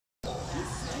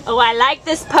Oh, I like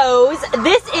this pose.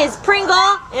 This is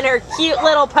Pringle in her cute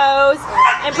little pose.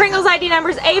 And Pringle's ID number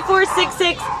is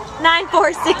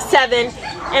A4669467.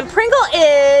 And Pringle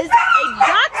is a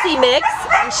Dachshund mix.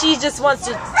 And she just wants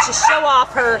to show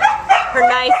off her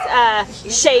nice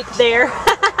shape there.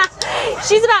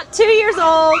 She's about 2 years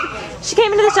old. She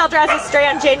came into the shelter as a stray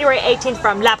on January 18th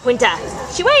from Puente.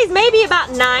 She weighs maybe about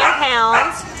 9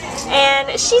 pounds.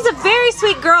 And she's a very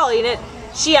sweet girl. You know,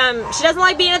 she doesn't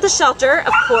like being at the shelter,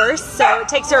 of course, so it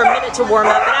takes her a minute to warm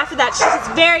up. But after that, she's just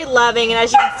very loving, and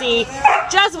as you can see,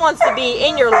 just wants to be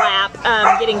in your lap,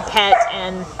 getting pet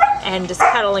and just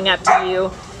cuddling up to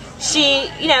you. She,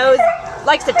 you know,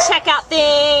 likes to check out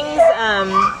things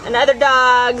and other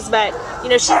dogs, but you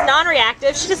know, she's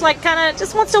non-reactive. She just like kind of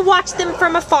just wants to watch them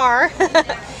from afar.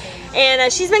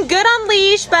 And she's been good on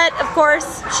leash, but of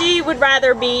course she would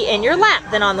rather be in your lap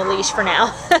than on the leash for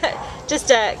now. Just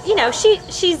you know,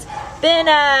 she's been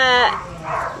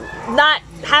not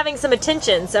having some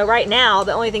attention, so right now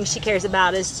the only thing she cares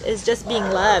about is just being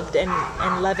loved and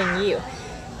loving you.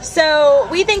 So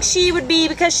we think she would be,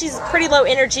 because she's pretty low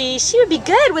energy, she would be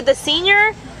good with a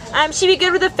senior. She'd be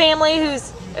good with a family who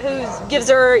gives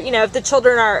her, you know, if the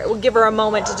children will give her a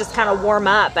moment to just kind of warm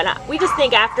up. And we just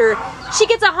think after she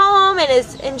gets a home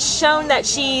and shown that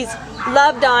she's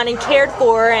loved on and cared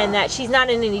for and that she's not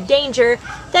in any danger,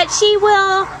 that she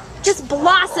will just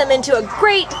blossom into a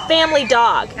great family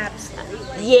dog.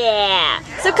 Absolutely. Yeah.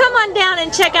 So come on down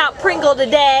and check out Pringle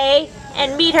today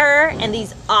and meet her and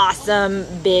these awesome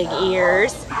big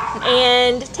ears.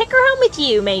 And take her home with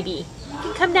you, maybe. You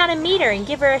can come down and meet her and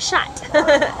give her a shot.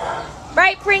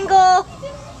 Right, Pringle?